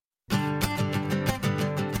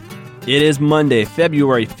It is Monday,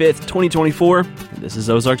 February 5th, 2024, and this is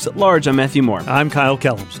Ozarks at Large. I'm Matthew Moore. I'm Kyle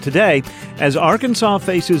Kellums. Today, as Arkansas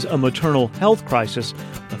faces a maternal health crisis,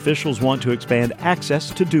 officials want to expand access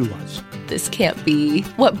to doulas. This can't be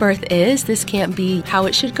what birth is. This can't be how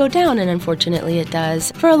it should go down, and unfortunately it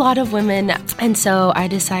does for a lot of women. And so I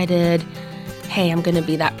decided, hey, I'm going to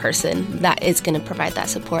be that person that is going to provide that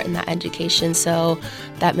support and that education so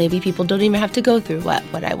that maybe people don't even have to go through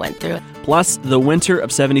what I went through. Plus, the winter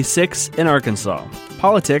of 76 in Arkansas.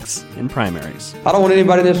 Politics in primaries. I don't want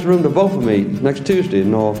anybody in this room to vote for me next Tuesday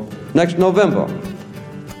nor next November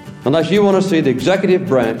unless you want to see the executive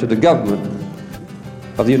branch of the government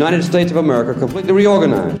of the United States of America completely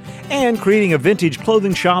reorganized. And creating a vintage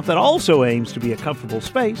clothing shop that also aims to be a comfortable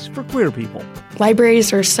space for queer people.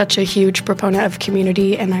 Libraries are such a huge proponent of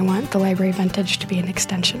community, and I want the Library Vintage to be an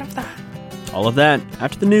extension of that. All of that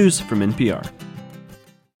after the news from NPR.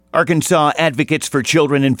 Arkansas Advocates for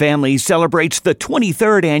Children and Families celebrates the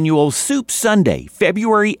 23rd annual Soup Sunday,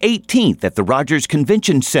 February 18th at the Rogers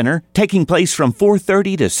Convention Center, taking place from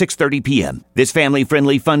 4:30 to 6:30 p.m. This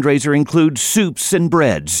family-friendly fundraiser includes soups and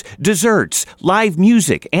breads, desserts, live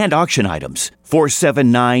music, and auction items.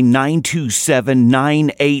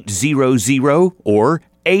 479-927-9800 or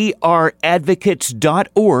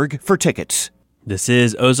aradvocates.org for tickets. This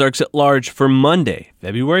is Ozarks at Large for Monday,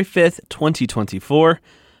 February 5th, 2024.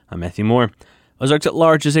 I'm Matthew Moore. Ozarks at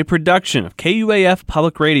Large is a production of KUAF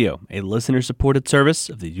Public Radio, a listener-supported service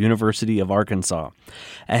of the University of Arkansas.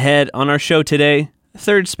 Ahead on our show today,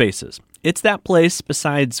 Third Spaces. It's that place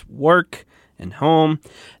besides work and home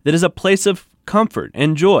that is a place of comfort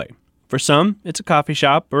and joy. For some, it's a coffee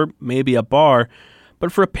shop or maybe a bar.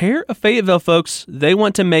 But for a pair of Fayetteville folks, they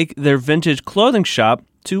want to make their vintage clothing shop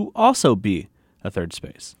to also be a third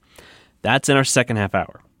space. That's in our second half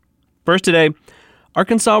hour. First today,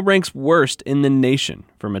 Arkansas ranks worst in the nation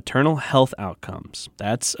for maternal health outcomes.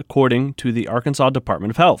 That's according to the Arkansas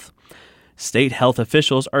Department of Health. State health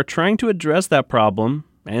officials are trying to address that problem,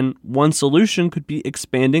 and one solution could be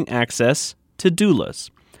expanding access to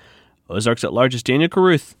doulas. Ozarks at Large's Daniel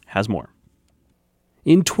Carruth has more.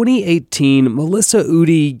 In 2018, Melissa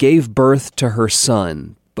Udi gave birth to her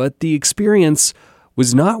son, but the experience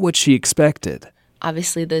was not what she expected.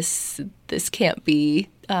 Obviously, this can't be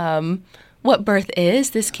what birth is.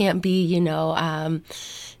 This can't be,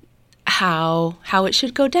 how it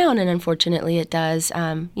should go down, and unfortunately it does,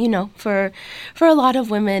 for a lot of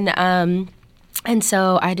women. And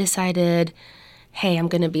so I decided, hey, I'm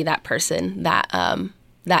going to be that person that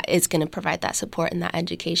is going to provide that support and that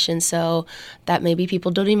education so that maybe people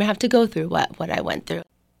don't even have to go through what I went through.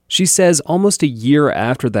 She says almost a year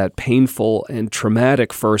after that painful and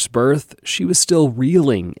traumatic first birth, she was still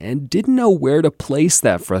reeling and didn't know where to place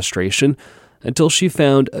that frustration until she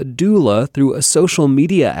found a doula through a social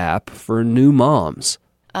media app for new moms.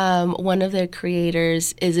 One of their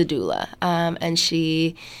creators is a doula, and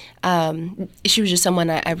she was just someone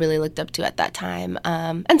I really looked up to at that time,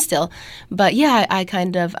 and still. But yeah, I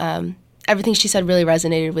kind of everything she said really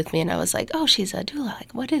resonated with me, and I was like, oh, she's a doula.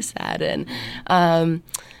 Like, what is that? And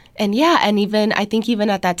even I think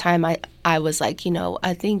even at that time, I was like,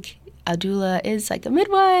 I think a doula is like a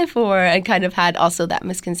midwife, I kind of had also that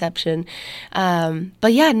misconception.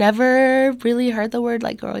 But yeah, never really heard the word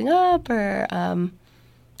like growing up or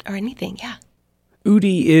anything. Yeah.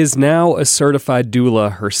 Udi is now a certified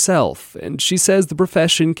doula herself, and she says the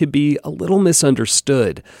profession can be a little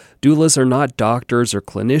misunderstood. Doulas are not doctors or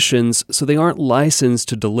clinicians, so they aren't licensed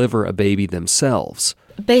to deliver a baby themselves.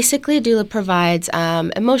 Basically, a doula provides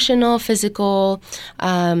emotional, physical,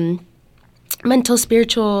 mental,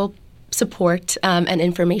 spiritual support and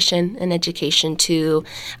information and education to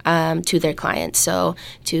their clients. So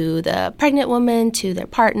to the pregnant woman, to their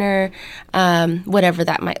partner, whatever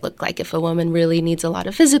that might look like. If a woman really needs a lot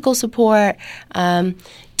of physical support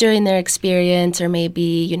during their experience, or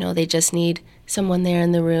maybe, they just need someone there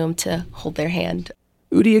in the room to hold their hand.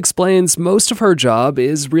 Udi explains most of her job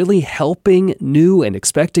is really helping new and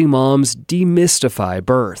expecting moms demystify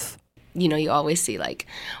birth. You always see like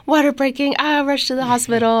water breaking, rush to the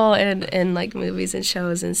hospital, and like movies and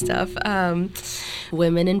shows and stuff.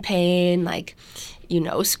 Women in pain, like,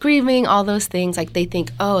 screaming, all those things. Like they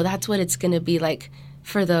think, oh, that's what it's going to be like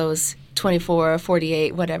for those 24 or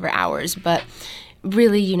 48, whatever hours. But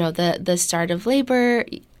really, the start of labor,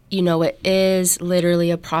 it is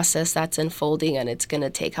literally a process that's unfolding, and it's going to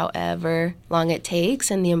take however long it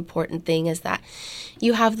takes. And the important thing is that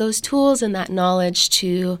you have those tools and that knowledge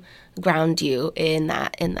to ground you in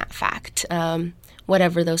that fact,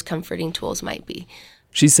 whatever those comforting tools might be.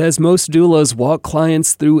 She says most doulas walk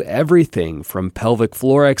clients through everything from pelvic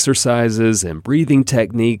floor exercises and breathing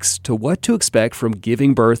techniques to what to expect from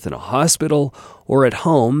giving birth in a hospital or at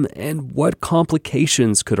home and what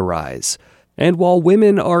complications could arise. And while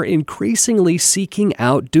women are increasingly seeking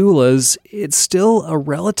out doulas, it's still a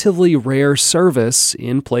relatively rare service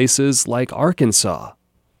in places like Arkansas.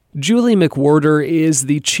 Julie McWhorter is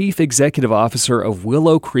the Chief Executive Officer of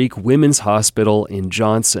Willow Creek Women's Hospital in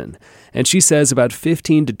Johnson, and she says about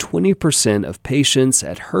 15 to 20% of patients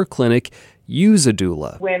at her clinic use a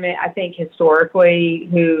doula. Women, I think historically,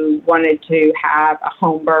 who wanted to have a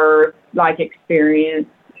home birth-like experience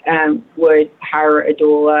would hire a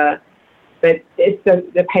doula. But it's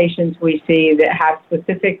the patients we see that have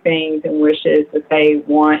specific things and wishes that they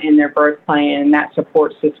want in their birth plan, that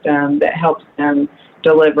support system that helps them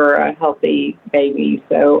deliver a healthy baby.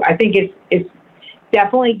 So I think it's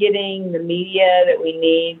definitely getting the media that we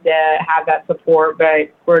need to have that support, but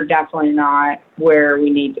we're definitely not where we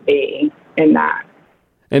need to be in that.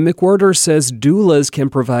 And McWhorter says doulas can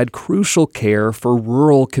provide crucial care for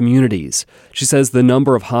rural communities. She says the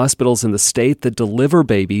number of hospitals in the state that deliver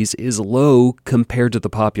babies is low compared to the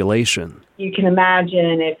population. You can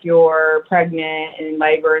imagine if you're pregnant and in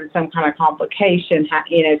labor and some kind of complication,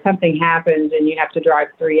 something happens and you have to drive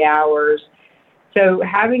 3 hours. So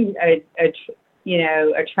having a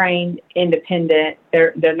trained independent,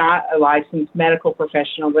 they're not a licensed medical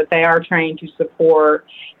professional, but they are trained to support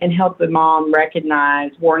and help the mom recognize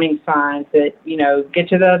warning signs that, get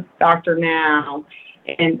to the doctor now.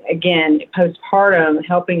 And again, postpartum,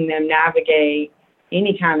 helping them navigate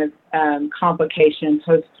any kind of complication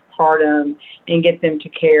postpartum and get them to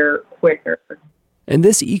care quicker. And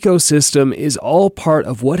this ecosystem is all part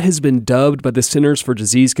of what has been dubbed by the Centers for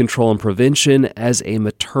Disease Control and Prevention as a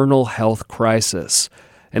maternal health crisis.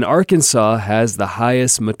 And Arkansas has the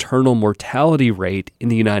highest maternal mortality rate in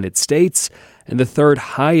the United States and the third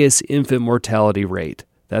highest infant mortality rate.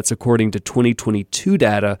 That's according to 2022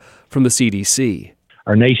 data from the CDC.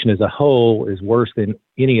 Our nation as a whole is worse than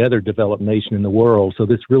any other developed nation in the world. So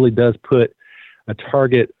this really does put a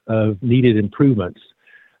target of needed improvements.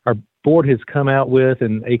 Our board has come out with,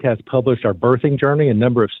 and ACAS published, our birthing journey, a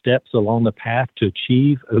number of steps along the path to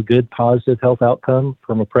achieve a good positive health outcome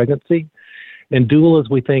from a pregnancy. And doulas,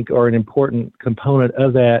 we think, are an important component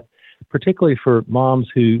of that, particularly for moms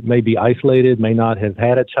who may be isolated, may not have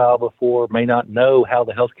had a child before, may not know how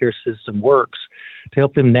the healthcare system works, to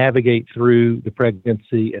help them navigate through the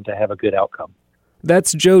pregnancy and to have a good outcome.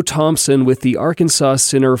 That's Joe Thompson with the Arkansas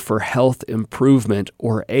Center for Health Improvement,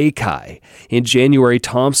 or ACI. In January,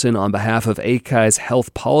 Thompson, on behalf of ACI's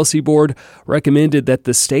Health Policy Board, recommended that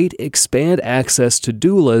the state expand access to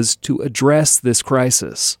doulas to address this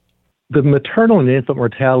crisis. The maternal and infant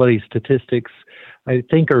mortality statistics, I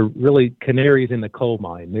think, are really canaries in the coal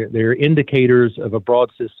mine. They're indicators of a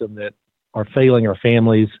broad system that are failing our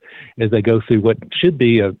families as they go through what should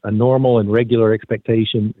be a normal and regular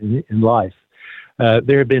expectation in life.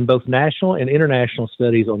 There have been both national and international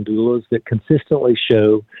studies on doulas that consistently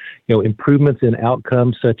show, improvements in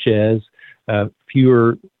outcomes such as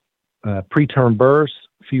fewer preterm births,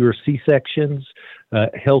 fewer C-sections,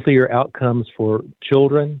 healthier outcomes for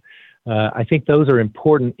children. I think those are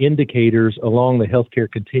important indicators along the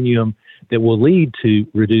healthcare continuum that will lead to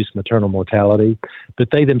reduced maternal mortality, but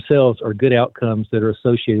they themselves are good outcomes that are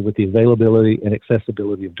associated with the availability and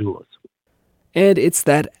accessibility of doulas. And it's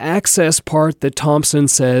that access part that Thompson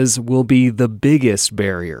says will be the biggest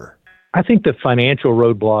barrier. I think the financial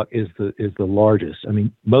roadblock is the largest. I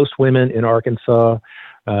mean, most women in Arkansas,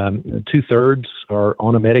 2/3 are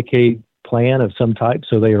on a Medicaid plan of some type,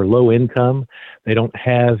 so they are low income. They don't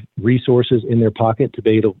have resources in their pocket to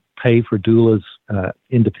be able to pay for doulas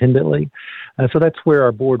independently. So that's where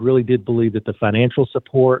our board really did believe that the financial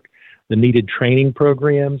support, the needed training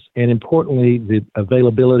programs, and importantly, the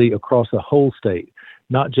availability across the whole state,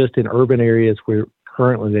 not just in urban areas where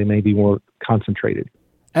currently they may be more concentrated.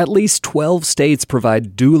 At least 12 states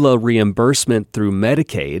provide doula reimbursement through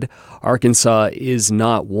Medicaid. Arkansas is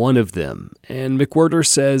not one of them. And McWhorter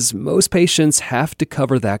says most patients have to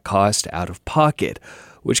cover that cost out of pocket,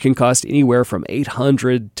 which can cost anywhere from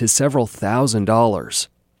 $800 to several $1,000s.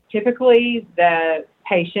 Typically, the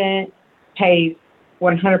patient pays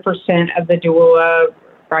 100% of the doula.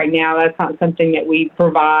 Right now, that's not something that we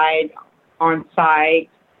provide on site.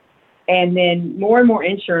 And then more and more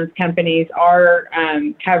insurance companies are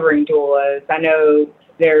covering doulas. I know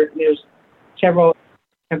there's several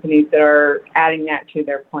companies that are adding that to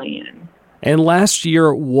their plan. And last year,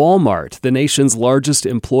 Walmart, the nation's largest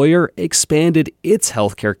employer, expanded its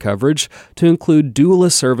healthcare coverage to include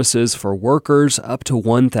doula services for workers up to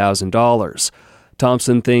 $1,000.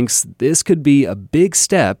 Thompson thinks this could be a big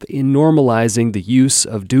step in normalizing the use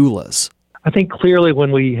of doulas. I think clearly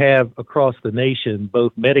when we have across the nation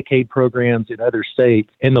both Medicaid programs in other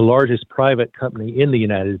states and the largest private company in the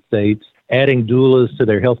United States adding doulas to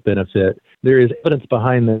their health benefit, there is evidence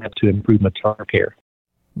behind that to improve maternal care.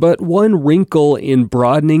 But one wrinkle in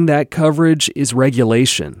broadening that coverage is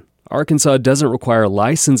regulation. Arkansas doesn't require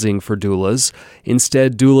licensing for doulas.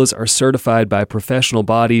 Instead, doulas are certified by professional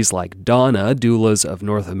bodies like DANA, Doulas of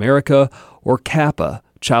North America, or CAPA,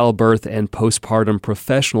 Childbirth and Postpartum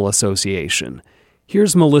Professional Association.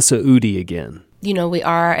 Here's Melissa Udi again. You know, we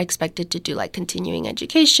are expected to do like continuing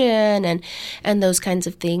education and those kinds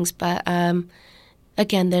of things. But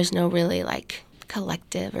again, there's no really like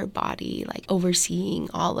collective or body like overseeing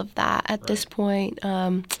all of that at this point,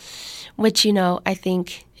 which, you know, I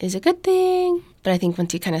think is a good thing. But I think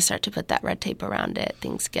once you kind of start to put that red tape around it,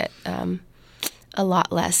 things get a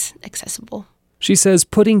lot less accessible. She says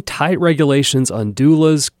putting tight regulations on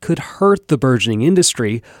doulas could hurt the burgeoning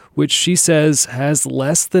industry, which she says has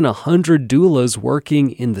less than 100 doulas working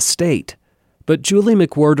in the state. But Julie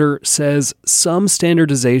McWhorter says some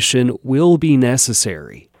standardization will be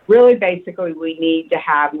necessary. Really, basically, we need to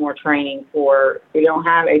have more training we don't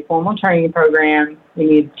have a formal training program. We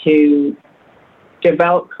need to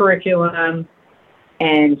develop curriculum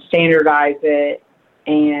and standardize it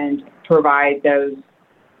and provide those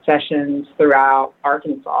sessions throughout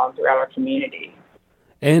Arkansas and throughout our community.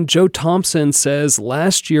 And Joe Thompson says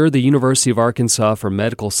last year the University of Arkansas for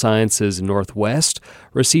Medical Sciences Northwest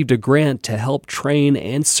received a grant to help train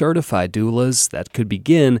and certify doulas that could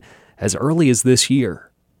begin as early as this year.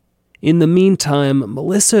 In the meantime,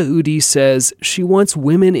 Melissa Udi says she wants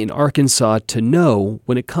women in Arkansas to know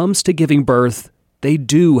when it comes to giving birth, they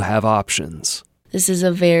do have options. This is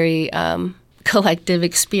a very collective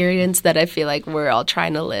experience that I feel like we're all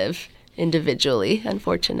trying to live individually,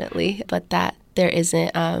 unfortunately, but that there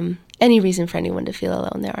isn't any reason for anyone to feel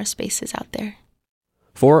alone. There are spaces out there.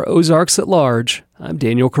 For Ozarks at Large, I'm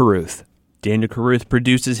Daniel Carruth. Daniel Carruth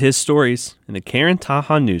produces his stories in the Karen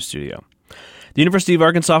Taha News Studio. The University of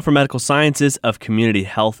Arkansas for Medical Sciences of Community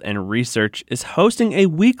Health and Research is hosting a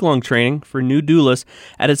week-long training for new doulas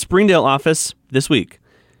at its Springdale office this week.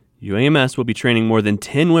 UAMS will be training more than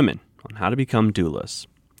 10 women on how to become doulas.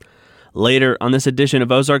 Later on this edition of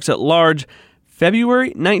Ozarks at Large,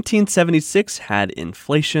 February 1976 had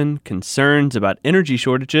inflation, concerns about energy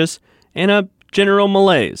shortages, and a general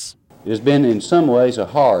malaise. It has been in some ways a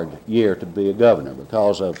hard year to be a governor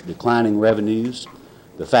because of declining revenues,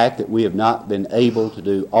 the fact that we have not been able to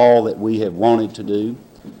do all that we have wanted to do.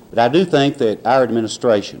 But I do think that our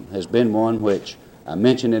administration has been one which I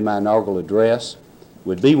mentioned in my inaugural address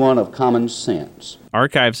would be one of common sense.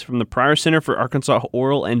 Archives from the Pryor Center for Arkansas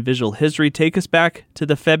Oral and Visual History take us back to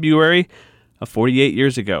the February of 48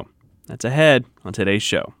 years ago. That's ahead on today's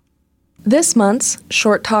show. This month's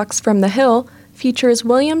Short Talks from the Hill features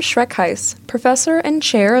William Schreckheis, professor and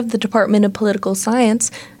chair of the Department of Political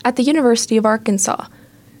Science at the University of Arkansas.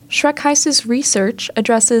 Schreckheis's research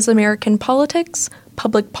addresses American politics,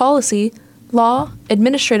 public policy, law,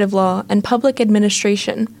 administrative law, and public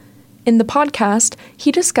administration. In the podcast,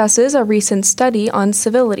 he discusses a recent study on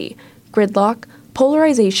civility, gridlock,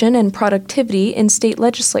 polarization, and productivity in state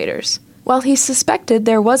legislators. While he suspected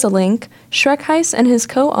there was a link, Schreckheis and his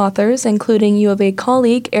co-authors, including U of A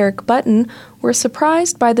colleague Eric Button, were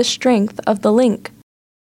surprised by the strength of the link.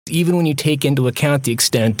 Even when you take into account the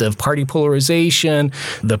extent of party polarization,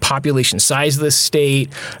 the population size of the state,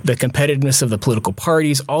 the competitiveness of the political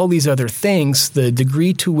parties, all these other things, the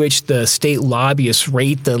degree to which the state lobbyists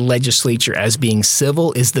rate the legislature as being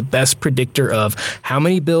civil is the best predictor of how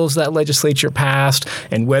many bills that legislature passed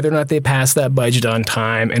and whether or not they passed that budget on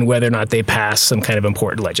time and whether or not they passed some kind of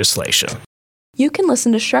important legislation. You can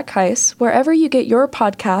listen to Schreckheis wherever you get your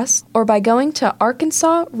podcasts or by going to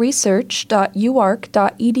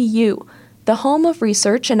arkansasresearch.uark.edu, the home of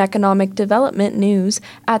research and economic development news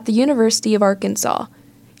at the University of Arkansas.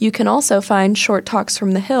 You can also find Short Talks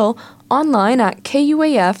from the Hill online at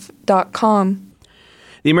kuaf.com.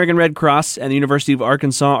 The American Red Cross and the University of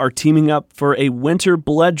Arkansas are teaming up for a winter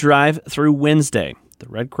blood drive through Wednesday. The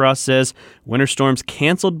Red Cross says winter storms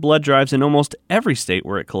canceled blood drives in almost every state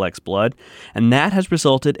where it collects blood, and that has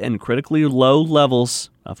resulted in critically low levels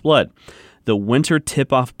of blood. The winter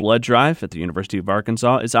tip-off blood drive at the University of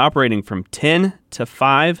Arkansas is operating from 10 to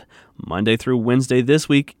 5 Monday through Wednesday this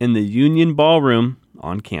week in the Union Ballroom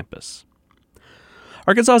on campus.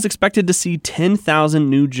 Arkansas is expected to see 10,000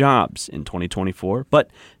 new jobs in 2024, but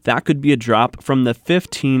that could be a drop from the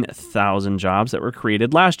 15,000 jobs that were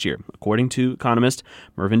created last year, according to economist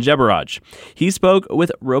Mervyn Jebaraj. He spoke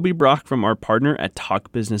with Roby Brock from our partner at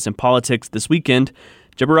Talk Business and Politics this weekend.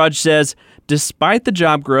 Jebaraj says, despite the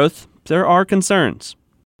job growth, there are concerns.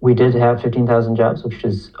 We did have 15,000 jobs, which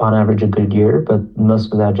is on average a good year, but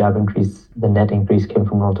most of that job increase, the net increase, came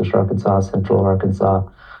from Northwest Arkansas, Central Arkansas,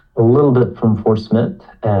 a little bit from Fort Smith,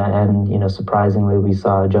 and surprisingly, we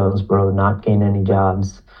saw Jonesboro not gain any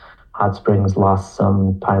jobs. Hot Springs lost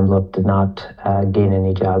some. Pine Bluff did not gain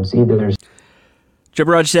any jobs either.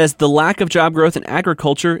 Jebaraj says the lack of job growth in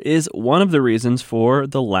agriculture is one of the reasons for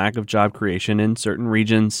the lack of job creation in certain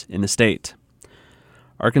regions in the state.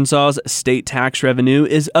 Arkansas's state tax revenue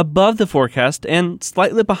is above the forecast and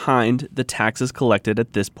slightly behind the taxes collected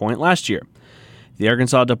at this point last year. The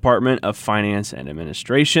Arkansas Department of Finance and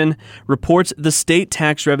Administration reports the state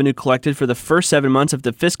tax revenue collected for the first 7 months of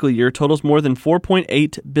the fiscal year totals more than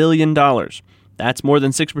 $4.8 billion. That's more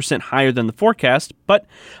than 6% higher than the forecast, but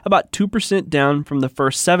about 2% down from the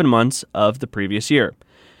first 7 months of the previous year.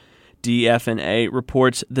 DFNA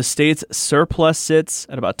reports the state's surplus sits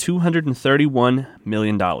at about $231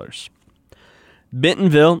 million.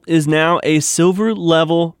 Bentonville is now a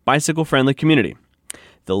silver-level bicycle-friendly community.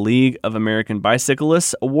 The League of American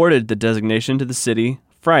Bicyclists awarded the designation to the city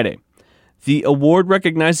Friday. The award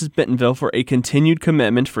recognizes Bentonville for a continued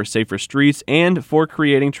commitment for safer streets and for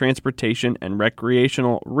creating transportation and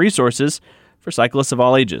recreational resources for cyclists of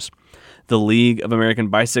all ages. The League of American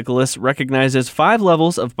Bicyclists recognizes 5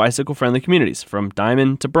 levels of bicycle-friendly communities, from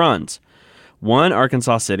diamond to bronze. One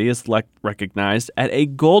Arkansas city is recognized at a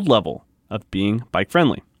gold level of being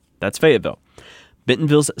bike-friendly. That's Fayetteville.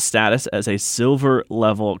 Bentonville's status as a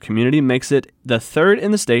silver-level community makes it the third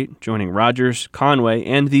in the state, joining Rogers, Conway,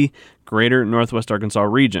 and the greater Northwest Arkansas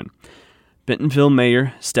region. Bentonville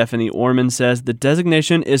Mayor Stephanie Orman says the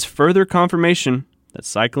designation is further confirmation that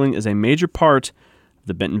cycling is a major part of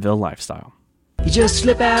the Bentonville lifestyle. You just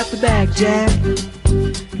slip out the back, Jack,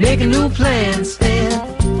 make a new plan,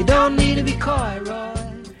 Stan. You don't need to be coy, Roy.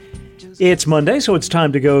 It's Monday, so it's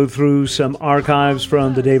time to go through some archives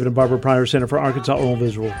from the David and Barbara Pryor Center for Arkansas Oral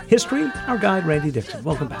Visual History. Our guide, Randy Dixon.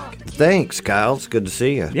 Welcome back. Thanks, Kyle. It's good to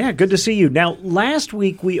see you. Yeah, good to see you. Now, last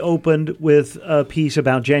week we opened with a piece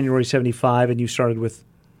about January 75, and you started with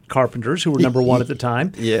Carpenters, who were number one at the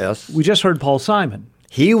time. Yes. We just heard Paul Simon.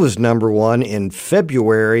 He was number one in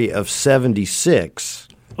February of 76.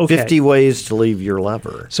 Okay. 50 Ways to Leave Your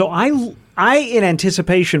Lover. So I, in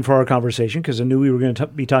anticipation for our conversation, because I knew we were going to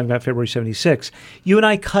be talking about February 76, you and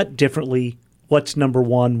I cut differently what's number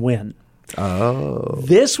one when. Oh.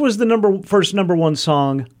 This was the first number one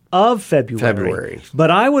song of February.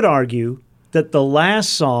 But I would argue that the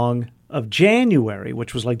last song of January,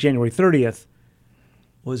 which was like January 30th,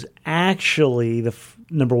 was actually the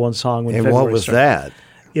number one song when February started. And what was that?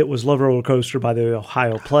 It was Love Roller Coaster by the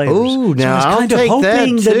Ohio Players. Ooh, now so I was kind of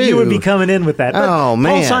hoping that you would be coming in with that. But oh,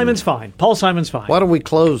 man. Paul Simon's fine. Why don't we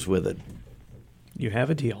close with it? You have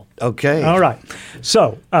a deal. Okay. All right.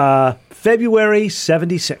 So, February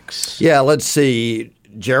 76. Yeah, let's see.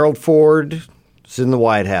 Gerald Ford is in the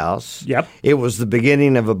White House. Yep. It was the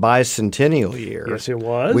beginning of a bicentennial year. Yes, it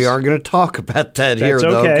was. We aren't going to talk about that here,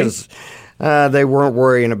 though, because they weren't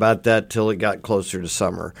worrying about that till it got closer to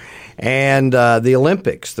summer. And the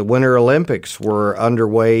Olympics, the Winter Olympics, were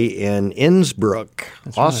underway in Innsbruck,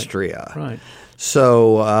 Austria. Right.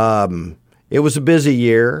 So it was a busy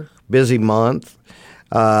year, busy month,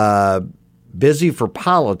 busy for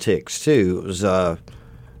politics, too. It was a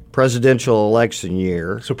presidential election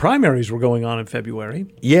year. So primaries were going on in February.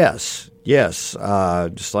 Yes,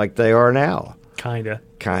 just like they are now. Kinda.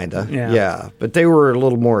 Yeah. But they were a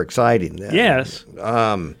little more exciting then. Yes.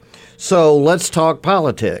 So let's talk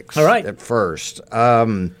politics. All right. At first.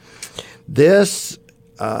 This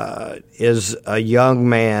is a young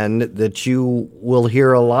man that you will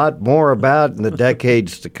hear a lot more about in the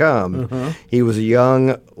decades to come. Uh-huh. He was a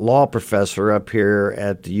young law professor up here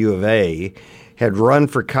at the U of A, had run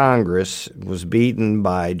for Congress, was beaten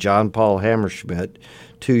by John Paul Hammerschmidt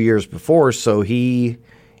 2 years before, so he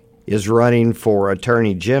is running for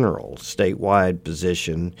Attorney General, statewide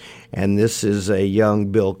position, and this is a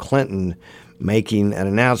young Bill Clinton making an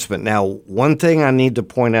announcement. Now, one thing I need to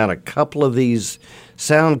point out, a couple of these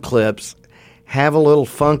sound clips have a little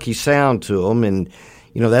funky sound to them, and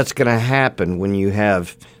that's going to happen when you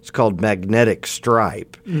have, it's called magnetic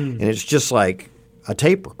stripe, and it's just like a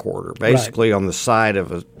tape recorder, basically on the side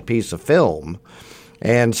of a piece of film.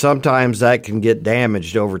 And sometimes that can get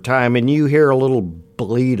damaged over time, and you hear a little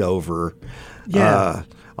bleed over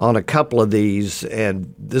on a couple of these,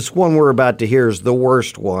 and this one we're about to hear is the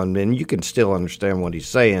worst one, and you can still understand what he's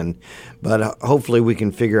saying, but hopefully we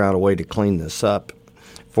can figure out a way to clean this up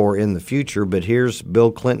for in the future. But here's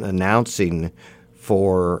Bill Clinton announcing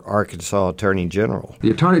for Arkansas Attorney General.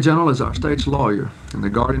 The Attorney General is our state's lawyer and the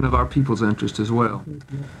guardian of our people's interest as well.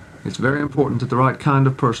 It's very important that the right kind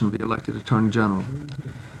of person be elected Attorney General.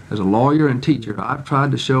 As a lawyer and teacher, I've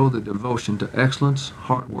tried to show the devotion to excellence,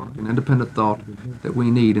 hard work, and independent thought that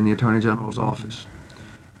we need in the Attorney General's office.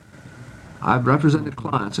 I've represented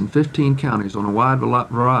clients in 15 counties on a wide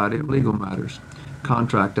variety of legal matters: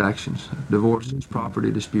 contract actions, divorces,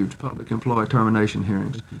 property disputes, public employee termination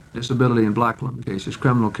hearings, disability and black lung cases,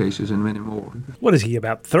 criminal cases, and many more. What is he,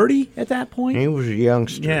 about 30 at that point? He was a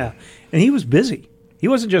youngster. Yeah, and he was busy. He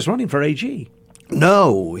wasn't just running for AG.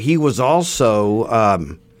 No, he was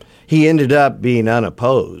also, he ended up being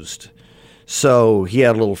unopposed. So he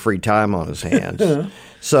had a little free time on his hands.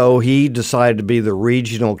 So he decided to be the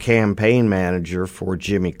regional campaign manager for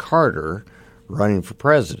Jimmy Carter running for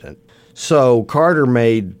president. So Carter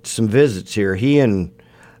made some visits here. He and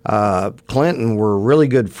Clinton were really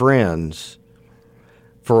good friends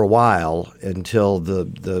for a while until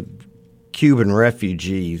the Cuban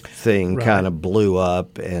refugee thing kind of blew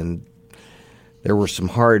up, and there were some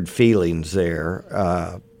hard feelings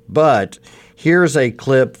there. But here's a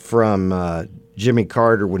clip from Jimmy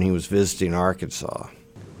Carter when he was visiting Arkansas.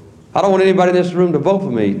 I don't want anybody in this room to vote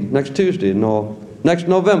for me next Tuesday nor next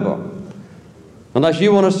November unless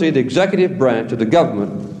you want to see the executive branch of the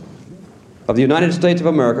government of the United States of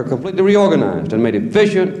America completely reorganized and made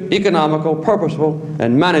efficient, economical, purposeful,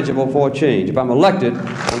 and manageable for a change. If I'm elected,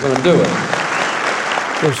 I'm going to do it.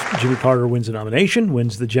 Of course, Jimmy Carter wins the nomination,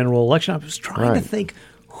 wins the general election. I was trying to think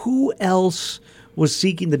who else was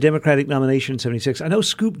seeking the Democratic nomination in 76. I know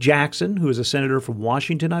Scoop Jackson, who is a senator from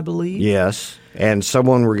Washington, I believe. Yes, and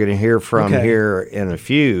someone we're going to hear from here in a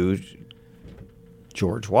few,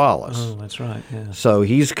 George Wallace. Oh, that's right, yeah. So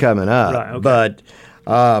he's coming up. Right, okay. But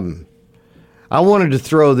I wanted to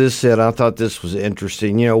throw this in. I thought this was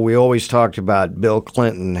interesting. You know, we always talked about Bill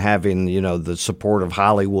Clinton having, you know, the support of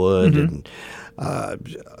Hollywood and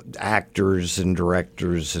actors and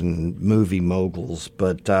directors and movie moguls,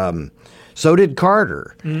 but so did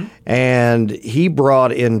Carter. And he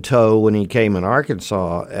brought in tow when he came in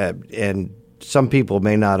Arkansas, and some people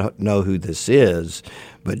may not know who this is,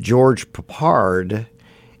 but George Peppard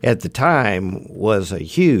at the time was a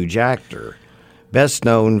huge actor, best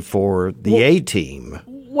known for the A-Team.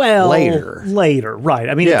 Well, later, right.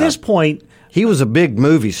 I mean, at this point, he was a big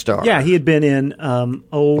movie star. Yeah, he had been in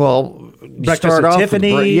Breakfast at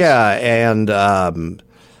Tiffany's. And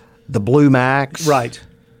The Blue Max. Right.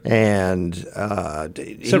 And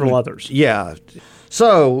several others. Yeah.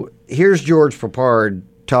 So here's George Peppard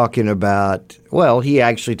talking about, well, he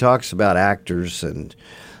actually talks about actors and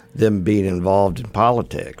them being involved in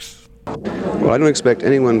politics. Well, I don't expect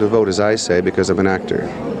anyone to vote as I say because I'm an actor,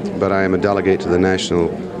 but I am a delegate to the National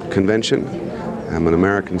Convention. I'm an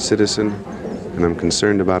American citizen, and I'm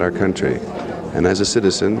concerned about our country. And as a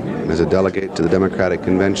citizen, and as a delegate to the Democratic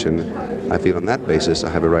Convention, I feel on that basis I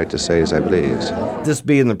have a right to say as I please. This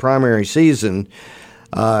being the primary season,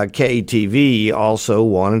 KTV also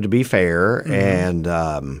wanted to be fair, and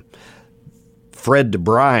Fred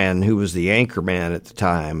DeBryan, who was the anchorman at the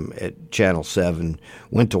time at Channel 7,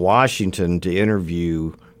 went to Washington to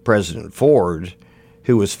interview President Ford,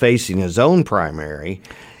 who was facing his own primary.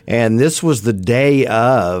 And this was the day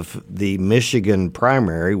of the Michigan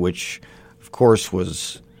primary, which, of course,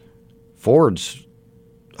 was Ford's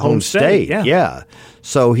home state. Yeah.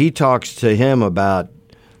 So he talks to him about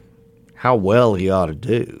how well he ought to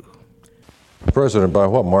do. President, by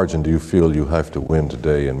what margin do you feel you have to win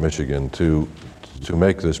today in Michigan to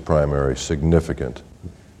make this primary significant?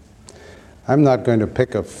 I'm not going to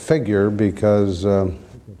pick a figure because then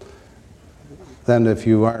if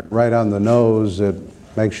you aren't right on the nose, it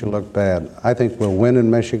makes you look bad. I think we'll win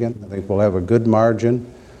in Michigan. I think we'll have a good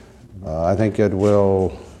margin. I think it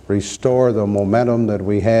will restore the momentum that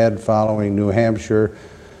we had following New Hampshire,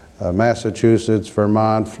 Massachusetts,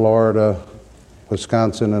 Vermont, Florida,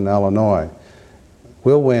 Wisconsin, and Illinois.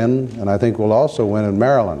 We'll win, and I think we'll also win in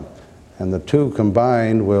Maryland. And the two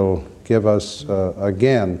combined will give us,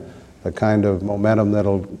 again, the kind of momentum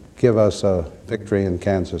that'll give us a victory in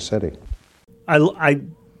Kansas City. I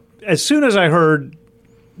as soon as I heard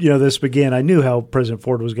this begin, I knew how President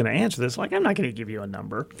Ford was going to answer this. Like, I'm not going to give you a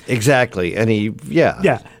number. Exactly. And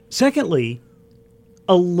Yeah. Secondly,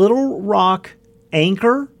 a Little Rock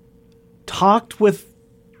anchor talked with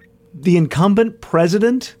the incumbent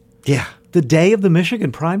president the day of the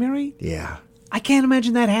Michigan primary? Yeah. I can't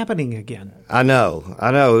imagine that happening again. I know.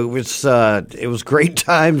 It was great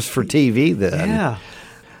times for TV then. Yeah.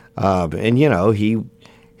 And he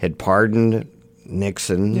had pardoned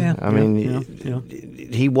Nixon.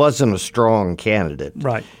 He wasn't a strong candidate,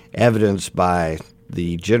 right? Evidenced by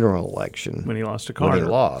the general election when he lost to Carter. When he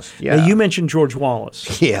lost, yeah. Now, you mentioned George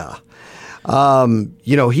Wallace. Yeah.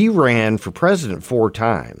 He ran for president 4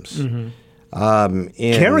 times. Mm-hmm.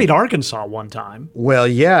 Carried Arkansas one time. Well,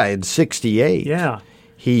 yeah, in 1968. Yeah.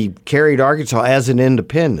 He carried Arkansas as an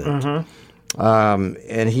independent. Mm-hmm.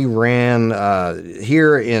 And he ran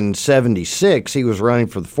here in 1976. He was running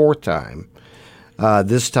for the 4th time,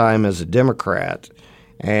 this time as a Democrat.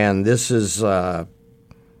 And this is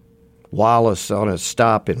Wallace on a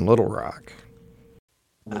stop in Little Rock.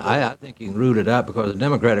 I think you can rule it out because the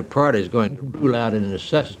Democratic Party is going to rule out any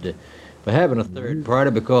necessity for having a third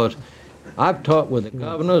party, because I've talked with the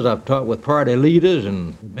governors, I've talked with party leaders,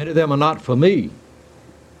 and many of them are not for me.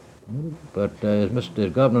 But as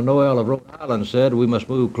Mr. Governor Noel of Rhode Island said, we must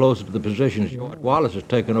move closer to the positions George Wallace has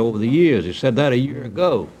taken over the years. He said that a year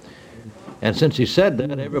ago. And since he said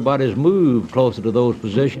that, everybody's moved closer to those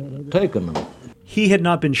positions and taken them. He had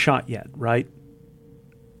not been shot yet, right?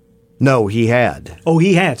 No, he had. Oh,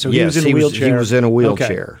 he had. So he was in a wheelchair. He was in a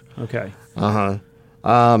wheelchair. Okay. Uh-huh.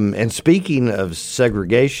 And speaking of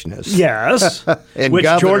segregationists. Yes. and which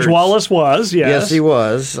George Wallace was, yes. Yes, he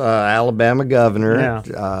was. Alabama governor,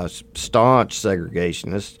 staunch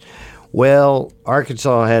segregationist. Well,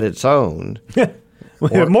 Arkansas had its own.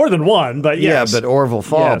 More than one, but yes. Yeah, but Orville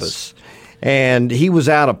Faubus. Yes. And he was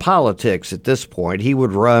out of politics at this point. He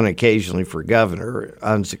would run occasionally for governor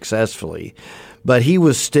unsuccessfully. But he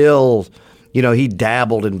was still, he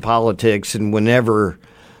dabbled in politics, and whenever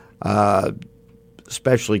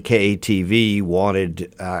especially KATV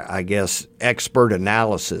wanted, expert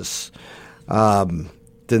analysis, then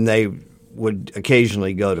they would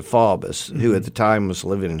occasionally go to Faubus, who at the time was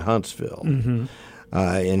living in Huntsville. Mm-hmm.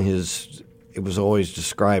 It was always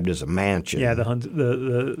described as a mansion. Yeah,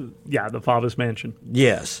 the Faubus mansion.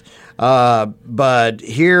 Yes. But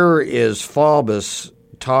here is Faubus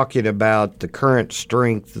talking about the current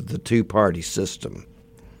strength of the two-party system.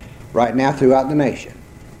 Right now throughout the nation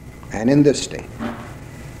and in this state,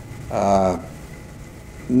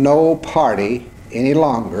 no party any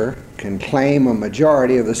longer can claim a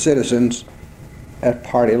majority of the citizens as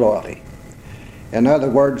party loyalty. In other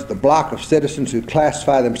words, the block of citizens who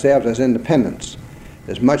classify themselves as independents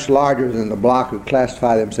is much larger than the block who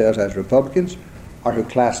classify themselves as Republicans or who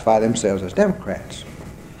classify themselves as Democrats.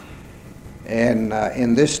 And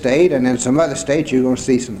in this state and in some other states, you're going to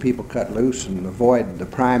see some people cut loose and avoid the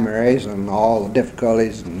primaries and all the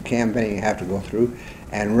difficulties and campaigning you have to go through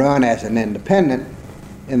and run as an independent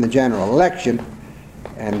in the general election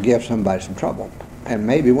and give somebody some trouble and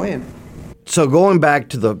maybe win. So going back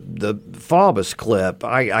to the Faubus clip,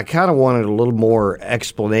 I kind of wanted a little more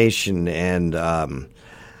explanation and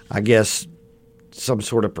I guess some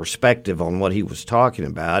sort of perspective on what he was talking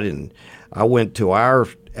about. And I went to our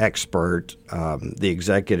expert, the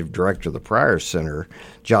executive director of the Pryor Center,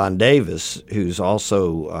 John Davis, who's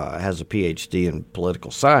also has a PhD in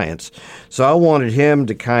political science. So I wanted him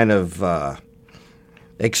to kind of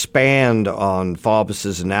expand on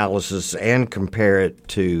Faubus's analysis and compare it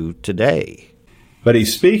to today. But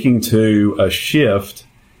he's speaking to a shift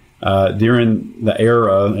during the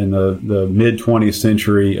era in the mid-20th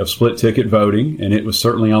century of split-ticket voting, and it was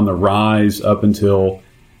certainly on the rise up until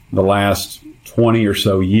the last 20 or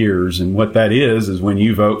so years. And what that is when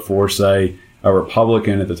you vote for, say, a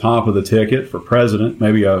Republican at the top of the ticket for president,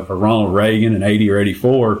 maybe a Ronald Reagan in 80 or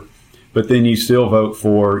 84, but then you still vote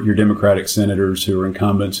for your Democratic senators who are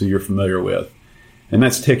incumbents who you're familiar with. And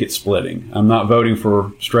that's ticket splitting. I'm not voting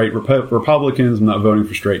for straight Republicans. I'm not voting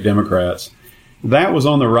for straight Democrats. That was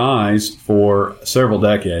on the rise for several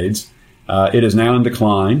decades. It is now in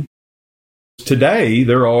decline. Today,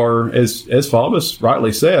 there are, as Faubus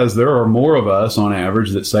rightly says, there are more of us on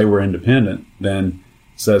average that say we're independent than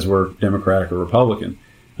says we're Democratic or Republican.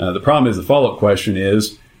 The problem is the follow-up question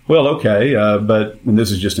is, well, okay, but and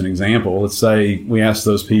this is just an example. Let's say we ask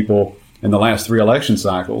those people in the last 3 election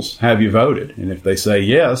cycles, have you voted? And if they say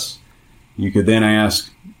yes, you could then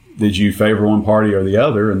ask, did you favor one party or the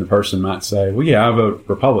other? And the person might say, well, yeah, I vote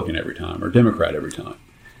Republican every time or Democrat every time.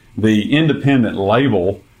 The independent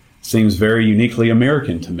label seems very uniquely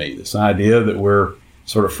American to me. This idea that we're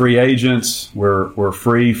sort of free agents, we're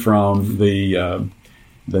free from the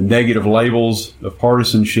negative labels of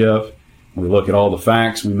partisanship. We look at all the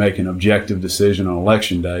facts, we make an objective decision on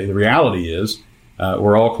election day. The reality is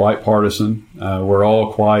we're all quite partisan. We're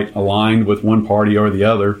all quite aligned with one party or the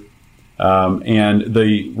other. And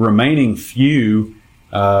the remaining few,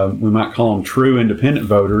 we might call them true independent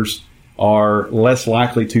voters, are less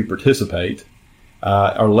likely to participate,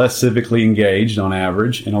 are less civically engaged on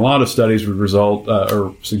average. And a lot of studies would result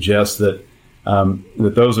or suggest that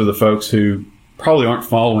that those are the folks who probably aren't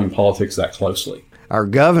following politics that closely. Our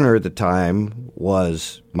governor at the time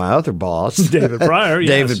was my other boss, David Pryor. Yes.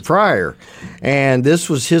 David Pryor. And this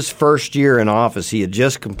was his first year in office. He had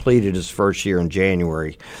just completed his first year in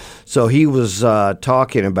January. So he was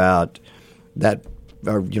talking about that,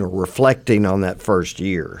 reflecting on that first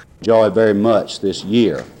year. Enjoy very much this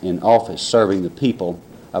year in office serving the people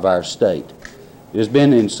of our state. It has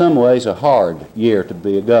been in some ways a hard year to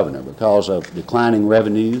be a governor because of declining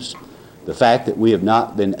revenues, the fact that we have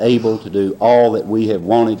not been able to do all that we have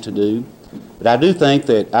wanted to do. But I do think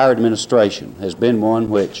that our administration has been one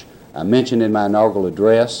which I mentioned in my inaugural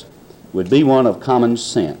address would be one of common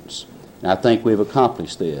sense. And I think we've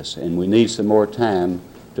accomplished this, and we need some more time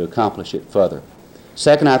to accomplish it further.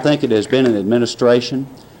 Second, I think it has been an administration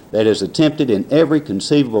that has attempted in every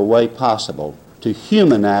conceivable way possible to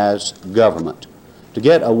humanize government, to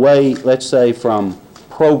get away, let's say, from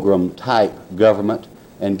program-type government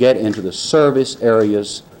and get into the service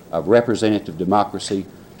areas of representative democracy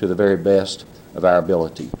to the very best of our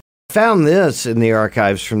ability. I found this in the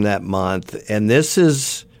archives from that month, and this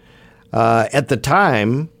is at the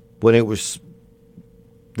time when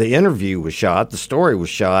the interview was shot, the story was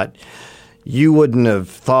shot, you wouldn't have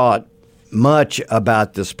thought much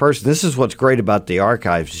about this person. This is what's great about the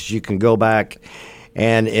archives, is you can go back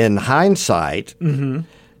and in hindsight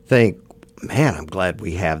think, man, I'm glad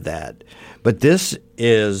we have that. But this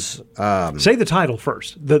is... say the title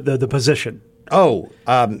first, the position.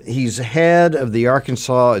 He's head of the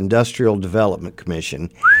Arkansas Industrial Development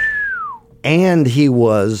Commission, and he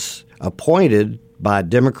was appointed by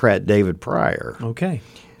Democrat David Pryor. Okay.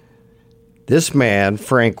 This man,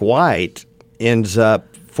 Frank White, ends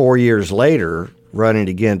up 4 years later running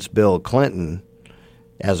against Bill Clinton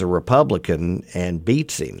as a Republican and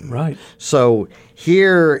beats him. Right. So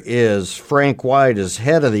here is Frank White as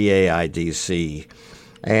head of the AIDC,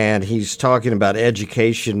 and he's talking about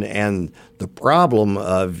education and the problem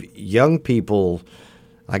of young people,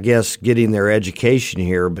 I guess, getting their education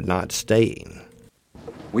here but not staying.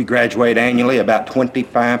 We graduate annually about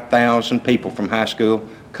 25,000 people from high school,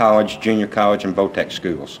 college, junior college, and VOTEC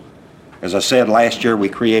schools. As I said, last year we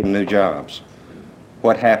created new jobs.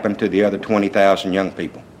 What happened to the other 20,000 young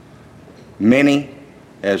people? Many,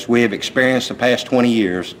 as we have experienced the past 20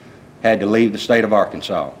 years, had to leave the state of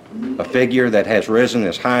Arkansas, a figure that has risen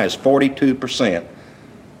as high as 42%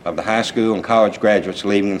 of the high school and college graduates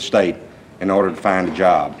leaving the state in order to find a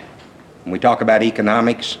job. When we talk about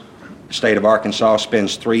economics, the state of Arkansas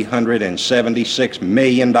spends $376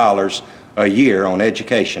 million a year on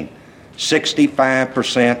education.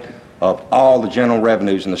 65% of all the general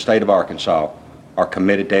revenues in the state of Arkansas are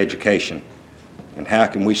committed to education. And how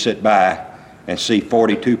can we sit by and see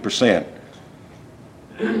 42%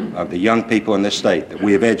 of the young people in this state that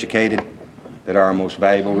we have educated, that are our most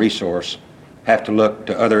valuable resource, have to look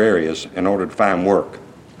to other areas in order to find work?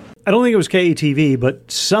 I don't think it was KATV,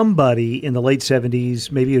 but somebody in the late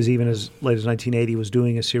 70s, maybe it was even as late as 1980, was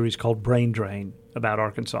doing a series called Brain Drain about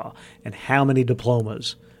Arkansas and how many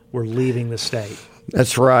diplomas were leaving the state.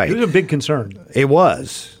 That's right. It was a big concern. It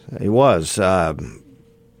was.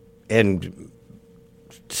 And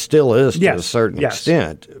still is to a certain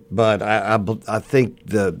extent. But I think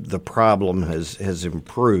the problem has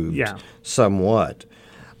improved somewhat.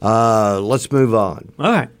 Let's move on.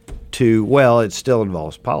 All right. It still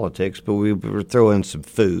involves politics, but we were throwing some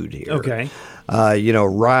food here. Okay.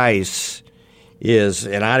 Rice is,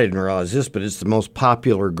 and I didn't realize this, but it's the most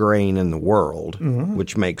popular grain in the world,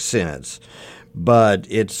 which makes sense. But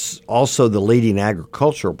it's also the leading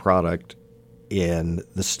agricultural product in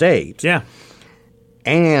the state. Yeah.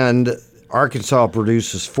 And Arkansas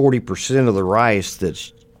produces 40% of the rice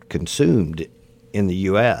that's consumed in the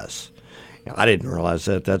U.S. I didn't realize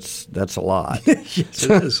that. That's a lot. Yes,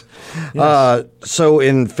 it is. Yes. So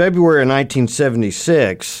in February of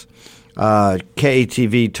 1976,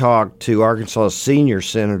 KATV talked to Arkansas' senior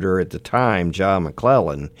senator at the time, John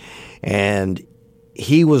McClellan, and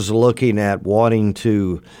he was looking at wanting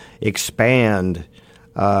to expand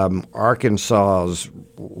Arkansas's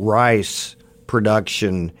rice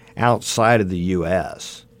production outside of the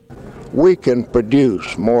U.S. We can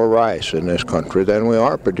produce more rice in this country than we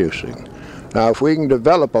are producing. Now, if we can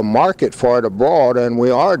develop a market for it abroad, and we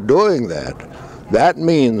are doing that, that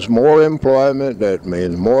means more employment, that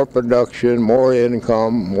means more production, more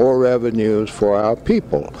income, more revenues for our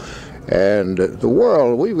people. And the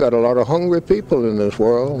world, we've got a lot of hungry people in this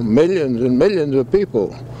world, millions and millions of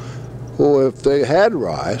people who, if they had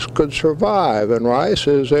rice, could survive, and rice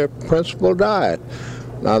is their principal diet.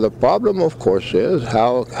 Now, the problem, of course, is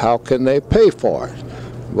how can they pay for it?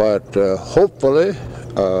 But hopefully,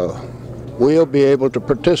 we'll be able to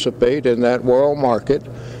participate in that world market,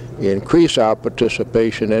 increase our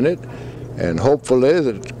participation in it, and hopefully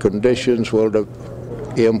the conditions will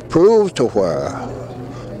improve to where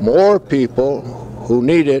more people who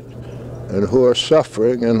need it and who are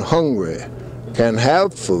suffering and hungry can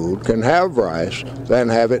have food, can have rice, than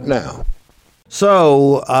have it now.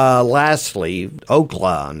 So, lastly,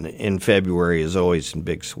 Oaklawn in February is always in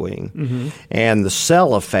big swing. Mm-hmm. And the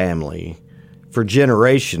Sella family, for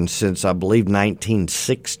generations since, I believe,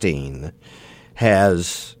 1916,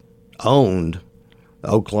 has owned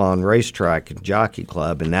Oaklawn Racetrack and Jockey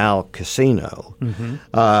Club and now Casino.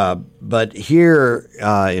 Mm-hmm. But here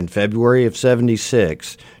in February of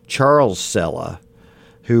 76, Charles Sella,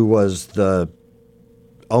 who was the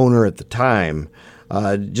owner at the time,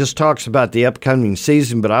 just talks about the upcoming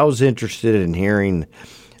season, but I was interested in hearing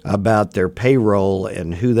about their payroll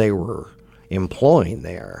and who they were employing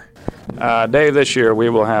there. Dave, this year we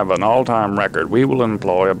will have an all-time record. We will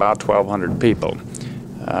employ about 1,200 people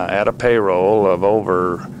at a payroll of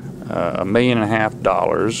over $1.5 million,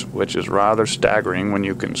 which is rather staggering when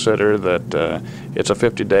you consider that it's a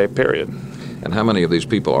 50-day period. And how many of these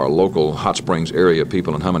people are local Hot Springs area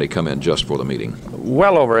people, and how many come in just for the meeting?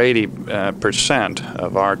 Well over 80%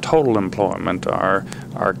 of our total employment are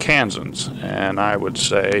Kansans, and I would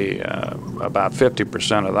say about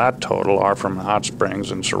 50% of that total are from Hot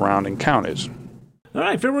Springs and surrounding counties. All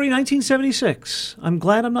right, February 1976. I'm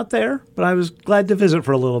glad I'm not there, but I was glad to visit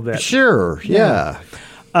for a little bit. Sure, yeah.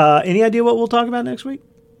 Any idea what we'll talk about next week?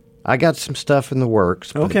 I got some stuff in the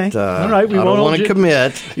works. But, okay, all right. We don't want to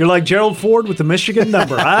commit. You're like Gerald Ford with the Michigan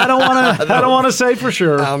number. I don't want to. I don't want to say for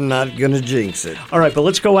sure. I'm not going to jinx it. All right, but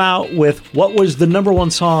let's go out with what was the number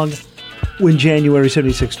one song when January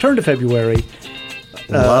 76 turned to February.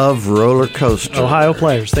 Love Roller Coaster. Ohio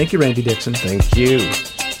Players. Thank you, Randy Dixon. Thank you.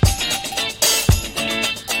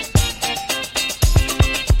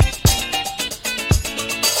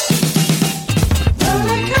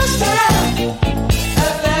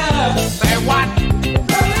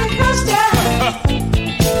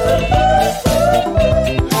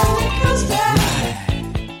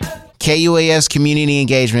 KUAF's Community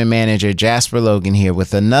Engagement Manager Jasper Logan here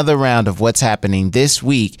with another round of what's happening this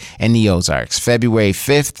week in the Ozarks, February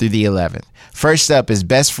 5th through the 11th. First up is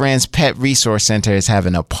Best Friends Pet Resource Center is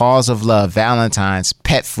having a Paws of Love Valentine's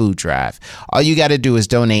Pet Food Drive. All you got to do is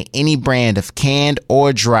donate any brand of canned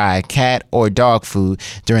or dry cat or dog food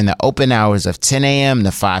during the open hours of 10 a.m.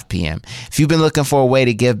 to 5 p.m. If you've been looking for a way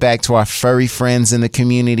to give back to our furry friends in the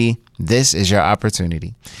community, this is your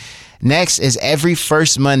opportunity. Next is every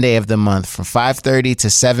first Monday of the month from 5:30 to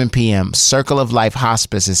 7 p.m. Circle of Life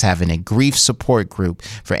Hospice is having a grief support group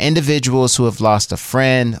for individuals who have lost a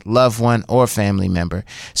friend, loved one, or family member.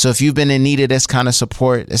 So if you've been in need of this kind of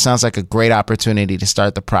support, it sounds like a great opportunity to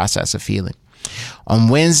start the process of healing. On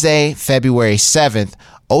Wednesday, February 7th,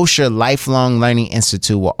 OSHA Lifelong Learning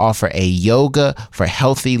Institute will offer a Yoga for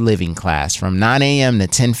Healthy Living class from 9 a.m. to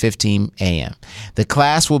 10:15 a.m. The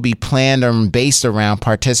class will be planned and based around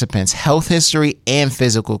participants' health history and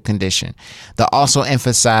physical condition. They'll also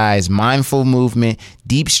emphasize mindful movement,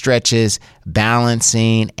 deep stretches,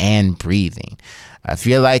 balancing, and breathing. If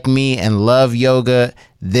you're like me and love yoga,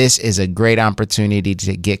 this is a great opportunity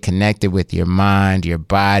to get connected with your mind, your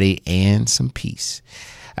body, and some peace.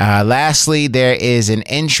 Lastly, there is an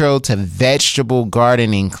intro to vegetable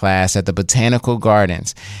gardening class at the Botanical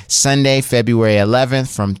Gardens, Sunday, February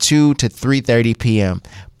 11th from 2 to 3:30 p.m.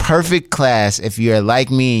 Perfect class if you're like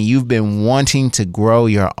me and you've been wanting to grow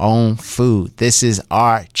your own food. This is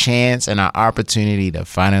our chance and our opportunity to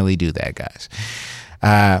finally do that, guys.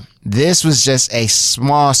 This was just a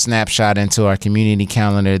small snapshot into our community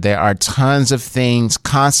calendar. There are tons of things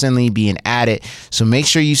constantly being added, so make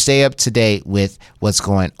sure you stay up to date with what's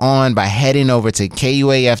going on by heading over to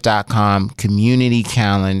KUAF.com community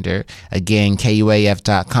calendar. Again,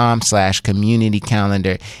 KUAF.com/community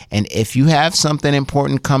calendar. And if you have something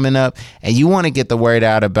important coming up and you want to get the word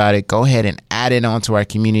out about it, go ahead and add it onto our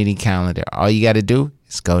community calendar. All you got to do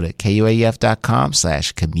is go to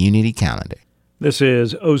KUAF.com/community calendar. This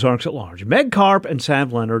is Ozarks at Large. Meg Karp and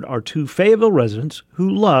Sav Leonard are two Fayetteville residents who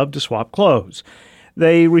love to swap clothes.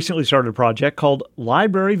 They recently started a project called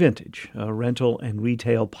Library Vintage, a rental and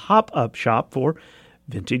retail pop-up shop for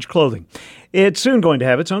vintage clothing. It's soon going to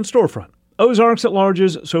have its own storefront. Ozarks at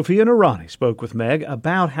Large's Sophia Narani spoke with Meg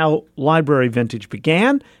about how Library Vintage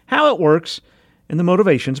began, how it works, and the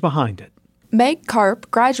motivations behind it. Meg Karp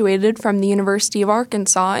graduated from the University of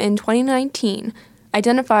Arkansas in 2019,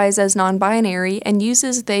 identifies as non-binary, and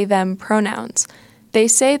uses they/them pronouns. They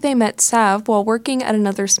say they met Sav while working at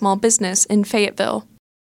another small business in Fayetteville.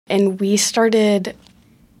 And we started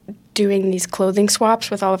doing these clothing swaps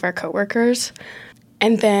with all of our coworkers.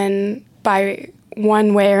 And then by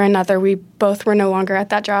one way or another, we both were no longer at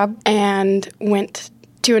that job and went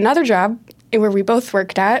to another job where we both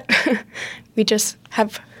worked at. We just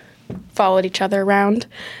have followed each other around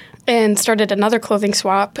and started another clothing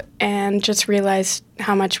swap and just realized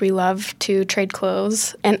how much we love to trade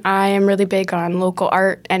clothes. And I am really big on local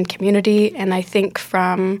art and community. And I think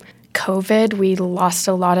from COVID, we lost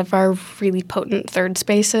a lot of our really potent third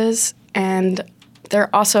spaces. And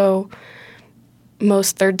they're also,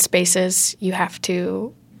 most third spaces, you have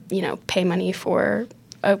to, pay money for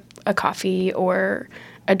a coffee or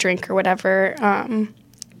a drink or whatever.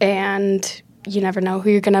 And you never know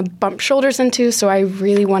who you're going to bump shoulders into, so I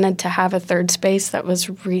really wanted to have a third space that was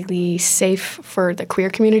really safe for the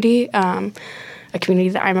queer community, a community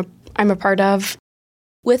that I'm a part of.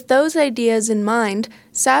 With those ideas in mind,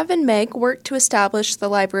 Sav and Meg worked to establish the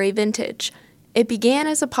Library Vintage. It began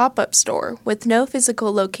as a pop-up store with no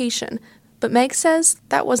physical location, but Meg says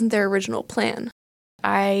that wasn't their original plan.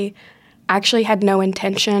 I actually had no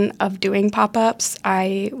intention of doing pop-ups.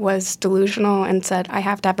 I was delusional and said, I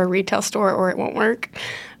have to have a retail store or it won't work.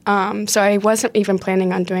 So I wasn't even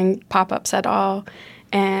planning on doing pop-ups at all.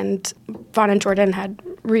 And Vaughn and Jordan had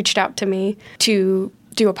reached out to me to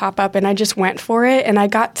do a pop-up, and I just went for it, and I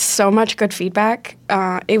got so much good feedback.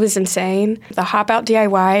 It was insane. The Hop Out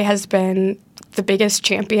DIY has been the biggest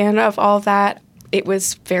champion of all of that. It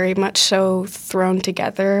was very much so thrown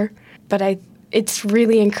together, but it's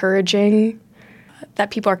really encouraging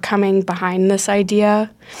that people are coming behind this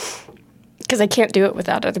idea, because I can't do it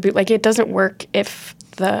without other people. It doesn't work if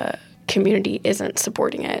the community isn't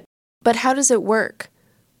supporting it. But how does it work?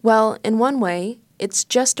 Well, in one way, it's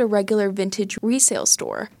just a regular vintage resale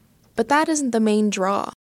store. But that isn't the main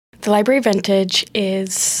draw. The Library Vintage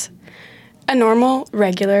is a normal,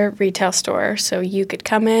 regular retail store, so you could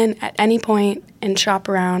come in at any point and shop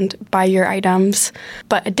around, buy your items.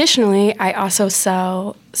 But additionally, I also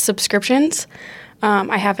sell subscriptions.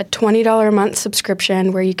 I have a $20 a month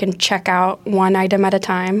subscription where you can check out one item at a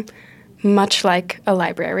time, much like a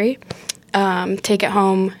library. Take it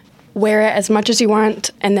home, wear it as much as you want,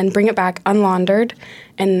 and then bring it back unlaundered,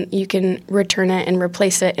 and you can return it and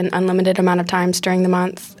replace it an unlimited amount of times during the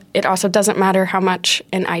month. It also doesn't matter how much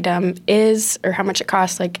an item is or how much it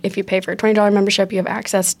costs. If you pay for a $20 membership, you have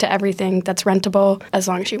access to everything that's rentable as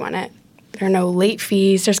long as you want it. There are no late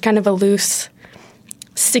fees. There's kind of a loose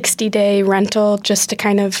 60-day rental just to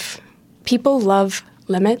kind of... People love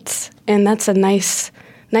limits, and that's a nice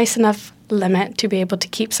enough limit to be able to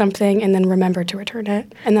keep something and then remember to return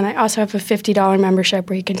it. And then I also have a $50 membership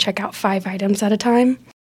where you can check out 5 items at a time.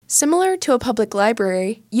 Similar to a public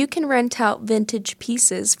library, you can rent out vintage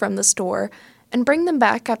pieces from the store and bring them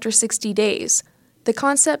back after 60 days. The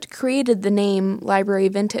concept created the name Library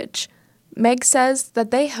Vintage. Meg says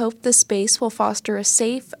that they hope the space will foster a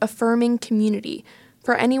safe, affirming community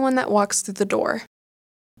for anyone that walks through the door.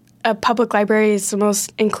 A public library is the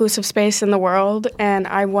most inclusive space in the world, and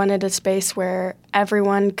I wanted a space where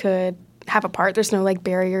everyone could have a part. There's no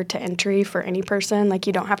barrier to entry for any person.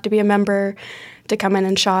 You don't have to be a member to come in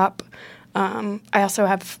and shop. I also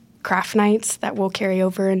have craft nights that will carry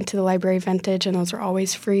over into the Library Vintage, and those are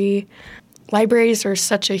always free. Libraries are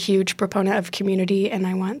such a huge proponent of community, and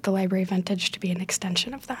I want the Library Vintage to be an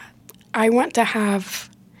extension of that. I want to have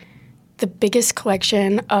the biggest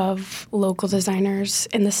collection of local designers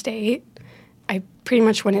in the state. I pretty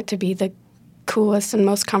much want it to be the coolest and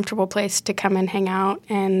most comfortable place to come and hang out,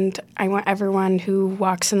 and I want everyone who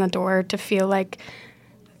walks in the door to feel like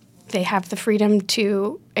they have the freedom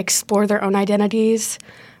to explore their own identities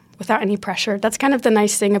without any pressure. That's kind of the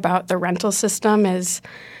nice thing about the rental system is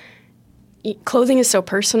clothing is so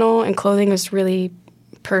personal, and clothing was really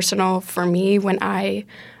personal for me when I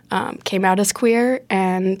came out as queer,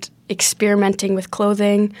 and experimenting with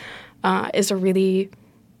clothing is a really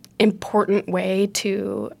important way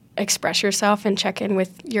to express yourself and check in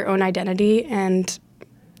with your own identity. And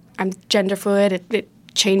I'm gender fluid. It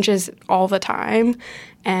changes all the time,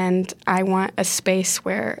 and I want a space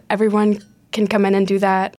where everyone can come in and do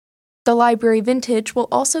that. The Library Vintage will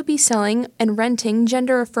also be selling and renting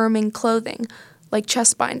gender-affirming clothing, like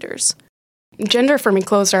chest binders. Gender-affirming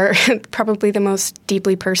clothes are probably the most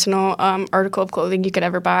deeply personal article of clothing you could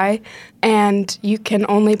ever buy, and you can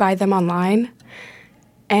only buy them online.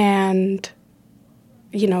 And,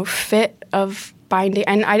 fit of binding,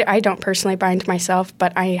 and I don't personally bind myself,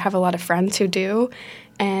 but I have a lot of friends who do,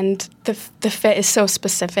 and the fit is so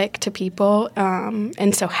specific to people,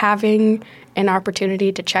 and so having an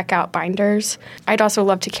opportunity to check out binders. I'd also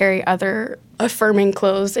love to carry other affirming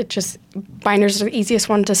clothes. Binders are the easiest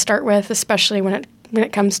one to start with, especially when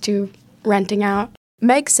it comes to renting out.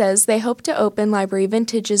 Meg says they hope to open Library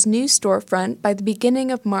Vintage's new storefront by the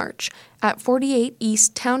beginning of March at 48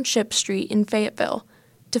 East Township Street in Fayetteville.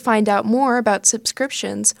 To find out more about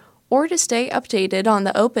subscriptions or to stay updated on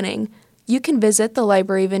the opening, you can visit the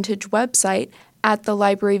Library Vintage website at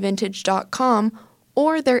thelibraryvintage.com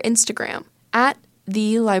or their Instagram at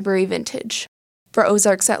 @thelibraryvintage. For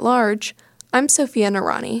Ozarks at Large, I'm Sophia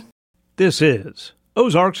Narani. This is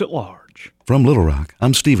Ozarks at Large. From Little Rock,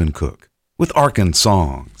 I'm Stephen Cook with Arkan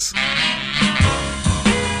Songs.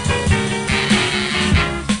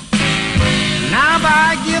 Now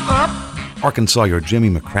I give up. Arkansawyer Jimmy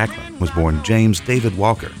McCracklin was born James David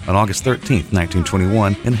Walker on August 13,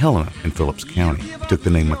 1921, in Helena in Phillips County. He took the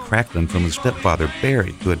name McCracklin from his stepfather,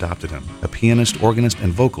 Barry, who adopted him. A pianist, organist,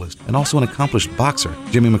 and vocalist, and also an accomplished boxer,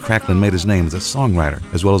 Jimmy McCracklin made his name as a songwriter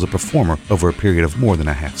as well as a performer over a period of more than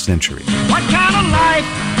a half-century. What kind of life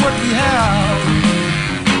would we have?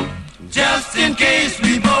 Just in case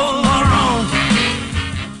we both are wrong.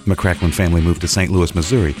 McCracklin family moved to St. Louis,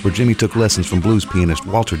 Missouri, where Jimmy took lessons from blues pianist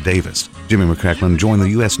Walter Davis. Jimmy McCracklin joined the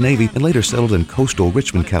U.S. Navy and later settled in coastal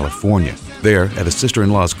Richmond, California. There, at his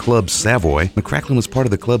sister-in-law's club Savoy, McCracklin was part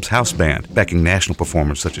of the club's house band, backing national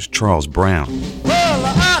performers such as Charles Brown. Well,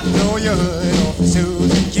 I know you heard of the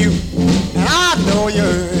Susan Q, and I know you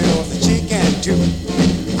heard of the chicken too.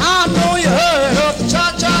 I know you heard of the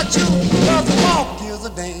cha-cha-choo, but the walk is a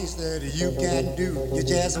dance that you can do. You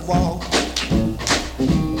just walk.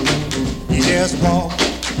 You just walk.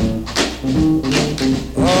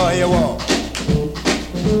 Oh, you walk.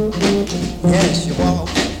 Yes, you walk.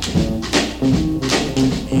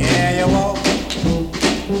 Yeah, you walk.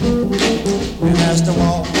 And that's the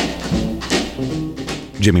walk.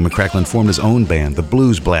 Jimmy McCracklin formed his own band, the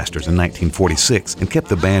Blues Blasters, in 1946 and kept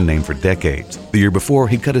the band name for decades. The year before,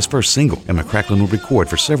 he'd cut his first single, and McCracklin would record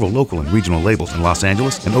for several local and regional labels in Los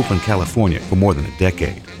Angeles and Oakland, California for more than a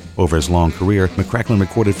decade. Over his long career, McCracklin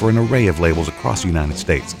recorded for an array of labels across the United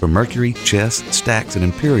States, from Mercury, Chess, Stax, and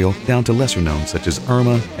Imperial, down to lesser known such as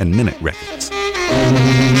Irma and Minute Records. Well,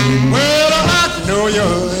 I know you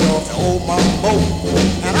heard of the old mambo,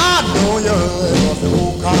 and I know you heard of the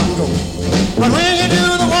old Congo. But when you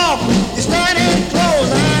do the walk, you stand in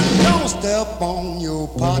close and don't step on your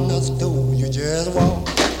partner's toe. You just walk.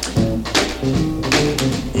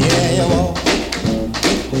 Yeah, you walk.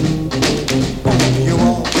 Oh, you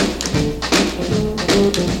walk.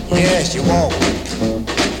 Yes, you walk.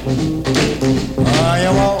 Oh,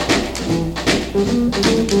 you walk.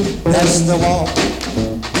 That's the walk.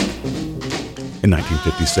 In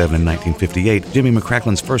 1957 and 1958, Jimmy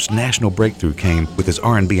McCracklin's first national breakthrough came with his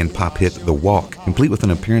R&B and pop hit, The Walk, complete with an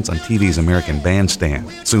appearance on TV's American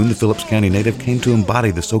Bandstand. Soon, the Phillips County native came to embody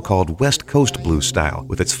the so-called West Coast blues style,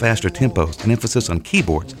 with its faster tempos and emphasis on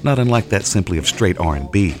keyboards, not unlike that simply of straight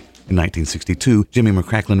R&B. In 1962, Jimmy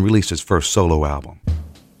McCracklin released his first solo album.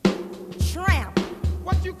 Tramp.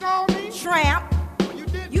 What you call me? Tramp.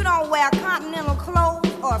 You don't wear continental clothes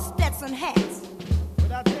or Stetson hats.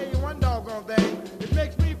 But I tell you one doggone thing, it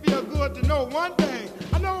makes me feel good to know one thing.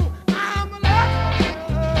 I know I'm alive.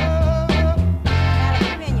 Got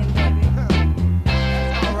an opinion, baby.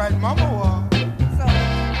 That's all right, Mama was.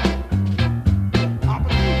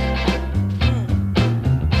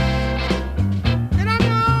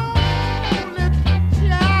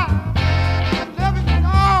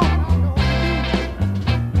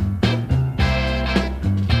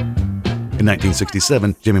 In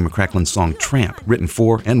 1967, Jimmy McCracklin's song Tramp, written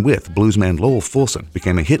for and with bluesman Lowell Fulson,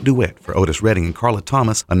 became a hit duet for Otis Redding and Carla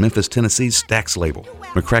Thomas on Memphis, Tennessee's Stax label.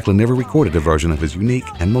 McCracklin never recorded a version of his unique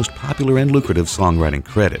and most popular and lucrative songwriting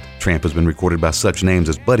credit. Tramp has been recorded by such names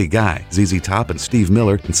as Buddy Guy, ZZ Top, and Steve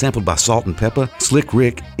Miller, and sampled by Salt and Pepper, Slick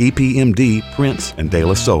Rick, EPMD, Prince, and De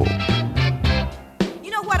La Soul. You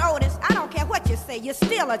know what, Otis? I don't care what you say. You're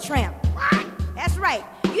still a tramp. What? That's right.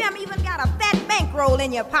 You haven't even got a fat bankroll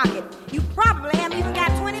in your pocket. You probably haven't even got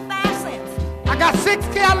 25 cents. I got 6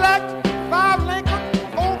 Cadillacs, 5 Lincoln,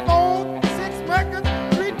 4 Ford, 6 Mercury,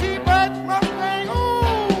 3 T-Birds, Mustang.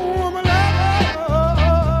 Oh, I'm alive.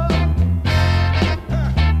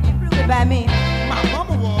 You proved it by me. My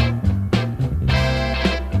mama was.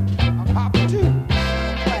 My papa too.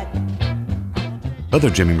 Other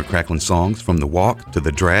Jimmy McCracklin songs, from The Walk to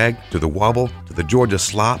The Drag to The Wobble to The Georgia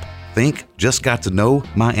Slop, Think, Just Got to Know,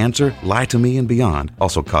 My Answer, Lie to Me, and beyond,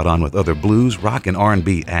 also caught on with other blues, rock, and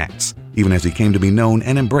R&B acts. Even as he came to be known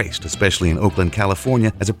and embraced, especially in Oakland,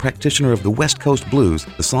 California, as a practitioner of the West Coast blues,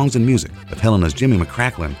 the songs and music of Helena's Jimmy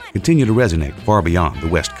McCracklin continue to resonate far beyond the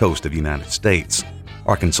West Coast of the United States.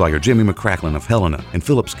 Arkansas Jimmy McCracklin of Helena in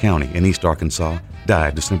Phillips County in East Arkansas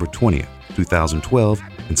died December 20th, 2012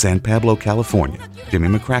 in San Pablo, California. Jimmy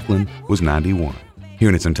McCracklin was 91. Here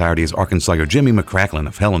in its entirety is Arkansas Jimmy McCracklin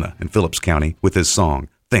of Helena in Phillips County with his song,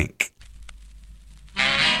 Think.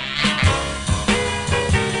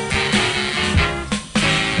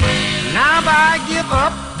 Now I give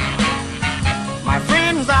up my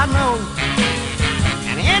friends I know,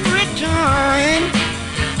 and in return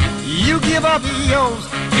you give up yours.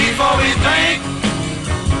 Before we think,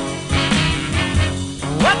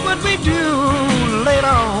 what would we do later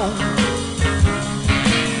on?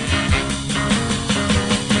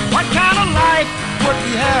 What kind of life would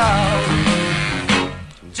we have,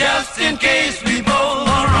 just in case we both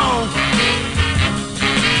are wrong?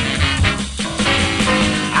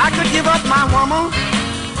 I could give up my woman,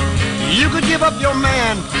 you could give up your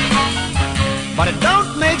man, but it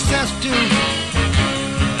don't make sense to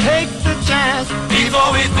take the chance.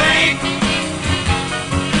 Before we think,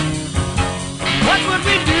 what would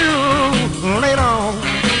we do later on?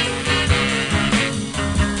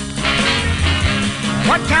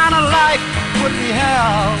 What kind of life would we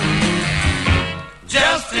have,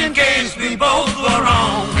 just in case we both were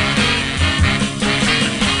wrong?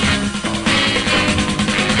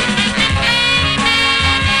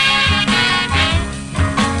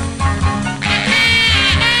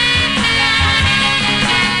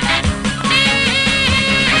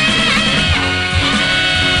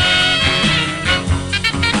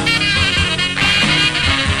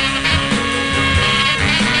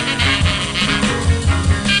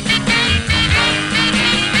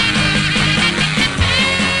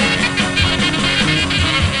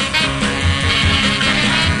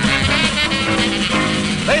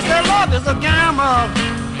 Is a gamble,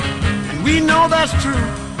 and we know that's true.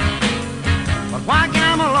 But why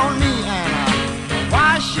gamble on me, and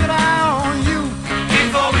why should I on you?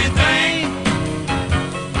 Before we think,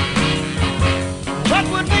 what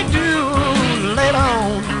would we do later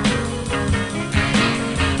on?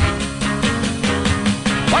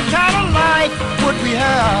 What kind of life would we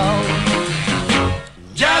have,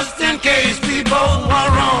 just in case we both were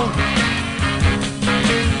wrong?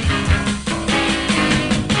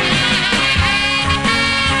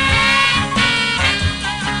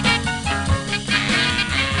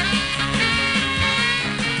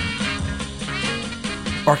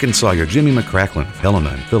 Arkansas Jimmy McCracklin of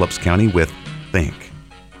Helena in Phillips County with Think.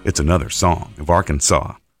 It's another song of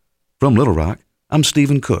Arkansas. From Little Rock, I'm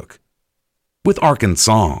Stephen Cook with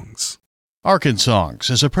Arkansongs. Arkansongs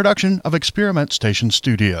is a production of Experiment Station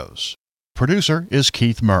Studios. Producer is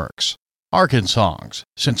Keith Merks. Arkansongs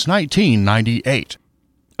since 1998.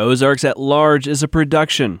 Ozarks at Large is a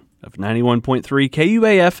production of 91.3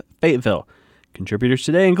 KUAF Fayetteville. Contributors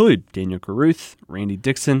today include Daniel Carruth, Randy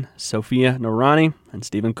Dixon, Sophia Norani, and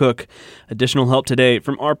Stephen Cook. Additional help today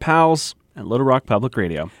from our pals at Little Rock Public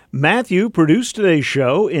Radio. Matthew produced today's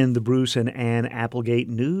show in the Bruce and Ann Applegate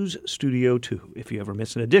News Studio 2. If you ever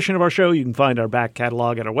miss an edition of our show, you can find our back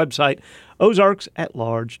catalog at our website,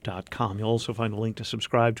 ozarksatlarge.com. You'll also find a link to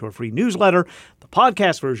subscribe to our free newsletter, the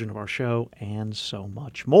podcast version of our show, and so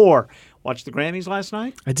much more. Watched the Grammys last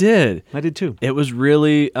night? I did. I did too. It was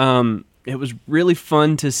really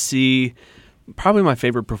fun to see. Probably my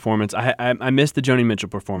favorite performance. I missed the Joni Mitchell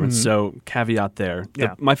performance, so caveat there.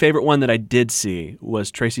 My favorite one that I did see was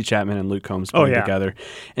Tracy Chapman and Luke Combs playing together,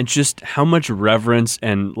 and just how much reverence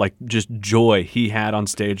and like just joy he had on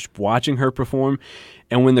stage watching her perform.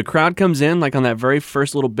 And when the crowd comes in, like on that very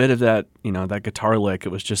first little bit of that, that guitar lick, it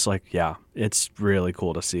was just like, yeah, it's really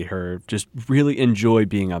cool to see her just really enjoy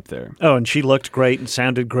being up there. Oh, and she looked great and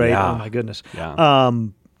sounded great. Yeah. Oh my goodness. Yeah.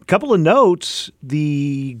 Couple of notes.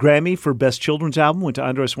 The Grammy for Best Children's Album went to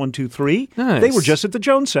Andres 123. Nice. They were just at the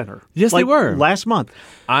Jones Center. Yes, they were. Last month.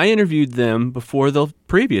 I interviewed them before the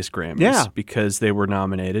previous Grammys. Yeah. Because they were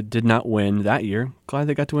nominated. Did not win that year. Glad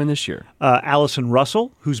they got to win this year. Allison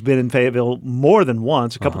Russell, who's been in Fayetteville more than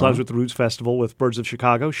once, a couple times with the Roots Festival with Birds of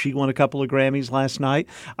Chicago. She won a couple of Grammys last night.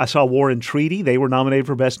 I saw War and Treaty. They were nominated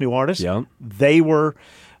for Best New Artist. Yep. They were,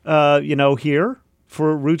 here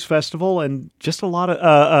for Roots Festival, and just a lot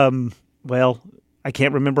of, I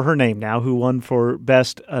can't remember her name now, who won for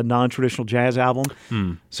Best Non-Traditional Jazz Album.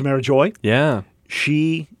 Samara Joy. Yeah.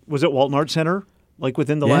 She was at Walton Arts Center, like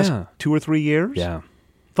within the last 2 or 3 years. Yeah.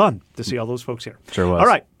 fun to see all those folks here. Sure was. All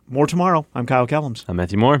right, more tomorrow. I'm Kyle Kellums. I'm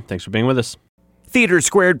Matthew Moore. Thanks for being with us. Theater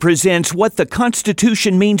Squared presents What the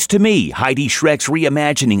Constitution Means to Me, Heidi Schreck's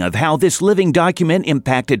reimagining of how this living document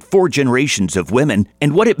impacted 4 generations of women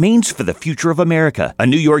and what it means for the future of America. A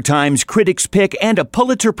New York Times Critics' Pick and a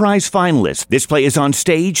Pulitzer Prize finalist. This play is on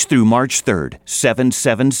stage through March 3rd,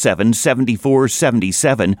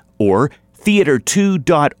 777-7477 or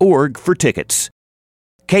theater2.org for tickets.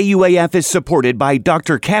 KUAF is supported by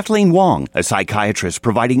Dr. Kathleen Wong, a psychiatrist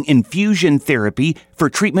providing infusion therapy for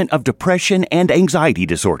treatment of depression and anxiety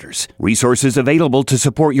disorders. Resources available to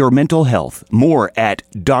support your mental health. More at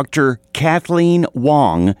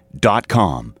drkathleenwong.com.